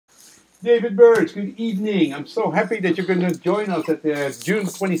David Birch, good evening. I'm so happy that you're going to join us at the June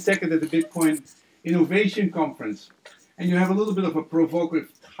 22nd at the Bitcoin Innovation Conference. And you have a little bit of a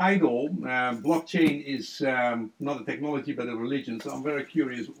provocative title. Blockchain is not a technology but a religion. So I'm very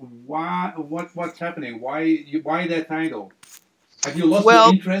curious. What's happening? Why that title? Have you lost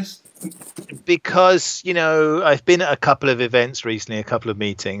your interest? Because, you know, I've been at a couple of events recently, a couple of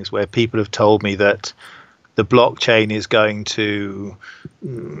meetings where people have told me that the blockchain is going to,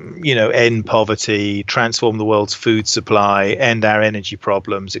 you know, end poverty, transform the world's food supply, end our energy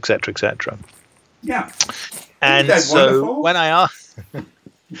problems, etc., etc. Yeah. And so wonderful? When I ask,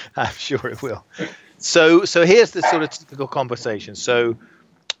 I'm sure it will. So here's the sort of typical conversation. So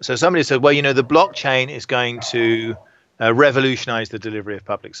somebody said, well, you know, the blockchain is going to revolutionize the delivery of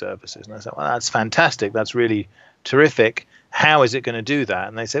public services. And I said, well, that's fantastic. That's really terrific. How is it going to do that?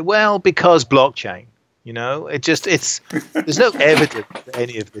 And they say, well, because blockchain. You know, there's no evidence that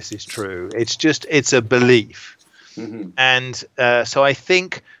any of this is true. It's a belief. Mm-hmm. And so I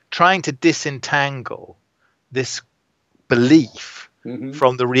think trying to disentangle this belief mm-hmm.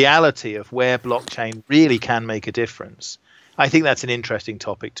 from the reality of where blockchain really can make a difference, I think that's an interesting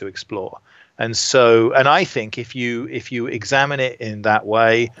topic to explore. And I think if you examine it in that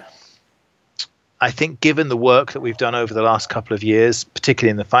way, I think given the work that we've done over the last couple of years, particularly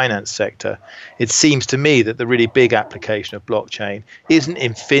in the finance sector, it seems to me that the really big application of blockchain isn't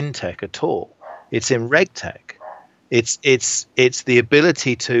in fintech at all. It's in regtech. It's the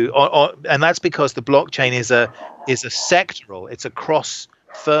ability to, and that's because the blockchain is a sectoral, it's a cross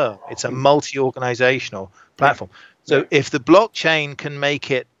firm, it's a multi-organizational platform. So if the blockchain can make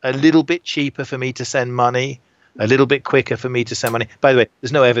it a little bit cheaper for me to send money, a little bit quicker for me to send money. By the way,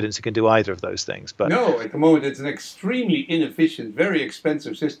 there's no evidence it can do either of those things. But no, at the moment it's an extremely inefficient, very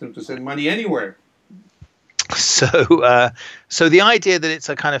expensive system to send money anywhere. So the idea that it's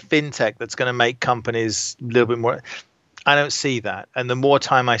a kind of fintech that's going to make companies a little bit more, I don't see that. And the more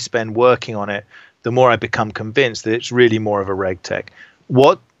time I spend working on it, the more I become convinced that it's really more of a regtech.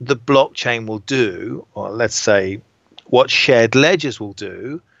 What the blockchain will do, or let's say what shared ledgers will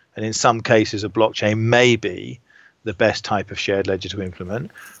do, and in some cases, a blockchain may be the best type of shared ledger to implement.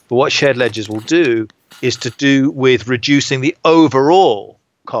 But what shared ledgers will do is to do with reducing the overall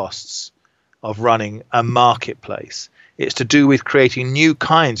costs of running a marketplace. It's to do with creating new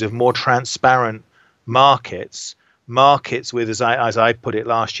kinds of more transparent markets with, as I put it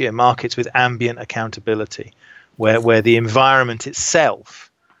last year, markets with ambient accountability, where the environment itself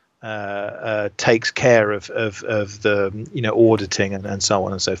takes care of the, you know, auditing and so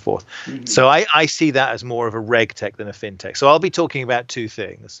on and so forth. Mm-hmm. So I see that as more of a regtech than a fintech. So I'll be talking about two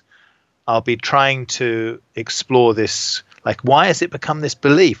things. I'll be trying to explore this, like, why has it become this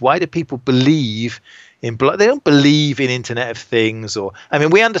belief? Why do people believe in they don't believe in Internet of Things, or, I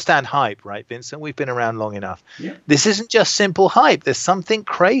mean, we understand hype, right, Vincent? We've been around long enough. Yeah. This isn't just simple hype. There's something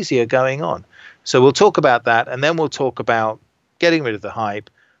crazier going on. So we'll talk about that, and then we'll talk about getting rid of the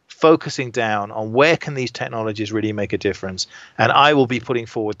hype, focusing down on where can these technologies really make a difference. And I will be putting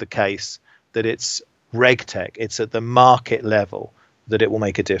forward the case that it's regtech, it's at the market level that it will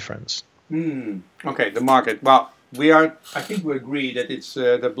make a difference. Okay, the market. Well, I think we agree that it's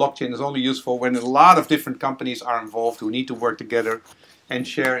the blockchain is only useful when a lot of different companies are involved who need to work together and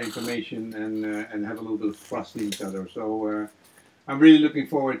share information and have a little bit of trust in each other. So I'm really looking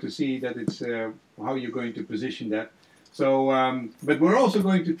forward to see that it's how you're going to position that. So, but we're also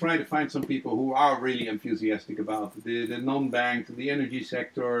going to try to find some people who are really enthusiastic about the non-bank, the energy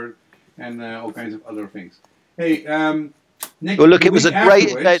sector, and all kinds of other things. Hey, well, look, it was a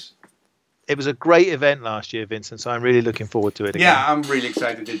great event. It was a great event last year, Vincent. So I'm really looking forward to it again. Yeah, I'm really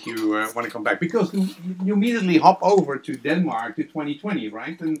excited that you want to come back, because you immediately hop over to Denmark to 2020,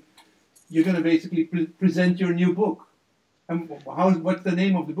 right? And you're going to basically present your new book. And what's the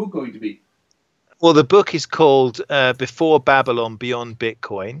name of the book going to be? Well, the book is called Before Babylon, Beyond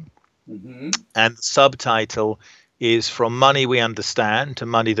Bitcoin. Mm-hmm. And the subtitle is From Money We Understand to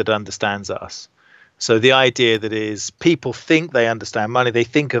Money That Understands Us. So the idea that is, people think they understand money. They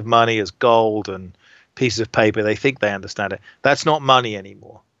think of money as gold and pieces of paper. They think they understand it. That's not money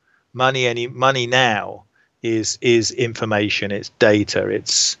anymore. Money now is information. It's data.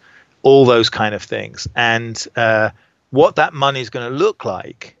 It's all those kind of things. And what that money is going to look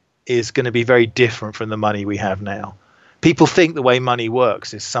like is going to be very different from the money we have now. People think the way money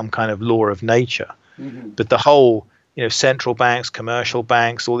works is some kind of law of nature, mm-hmm. but the whole central banks, commercial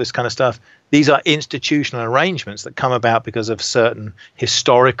banks, all this kind of stuff. These are institutional arrangements that come about because of certain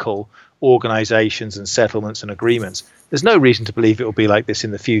historical organizations and settlements and agreements. There's no reason to believe it will be like this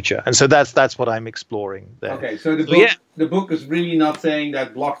in the future. And so that's what I'm exploring there. Okay, so the book is really not saying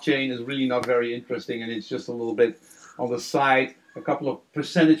that blockchain is really not very interesting and it's just a little bit on the side, a couple of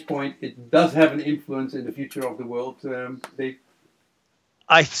percentage points. It does have an influence in the future of the world, Dave?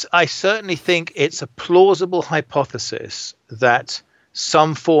 I certainly think it's a plausible hypothesis that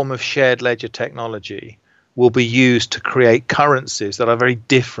some form of shared ledger technology will be used to create currencies that are very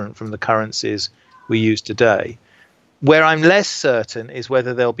different from the currencies we use today. Where I'm less certain is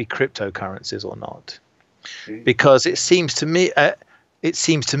whether there'll be cryptocurrencies or not, because it seems to me that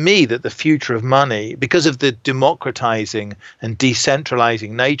the future of money, because of the democratizing and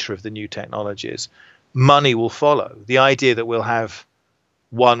decentralizing nature of the new technologies, money will follow. The idea that we'll have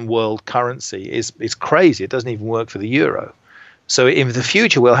one world currency is crazy. It doesn't even work for the euro. So in the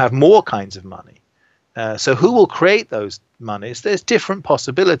future, we'll have more kinds of money. So who will create those monies? There's different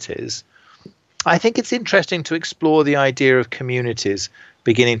possibilities. I think it's interesting to explore the idea of communities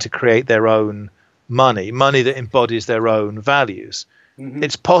beginning to create their own money that embodies their own values. Mm-hmm.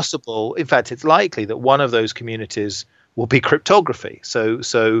 It's possible, in fact, it's likely that one of those communities will be cryptography.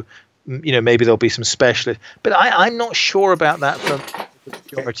 So maybe there'll be some specialists, but I'm not sure about that from the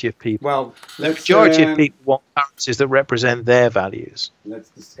majority of people. Well, the majority of people want currencies that represent their values. Let's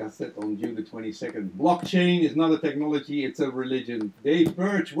discuss it on June the 22nd. Blockchain is not a technology, it's a religion. Dave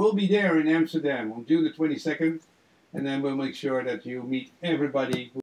Birch will be there in Amsterdam on June the 22nd, and then we'll make sure that you meet everybody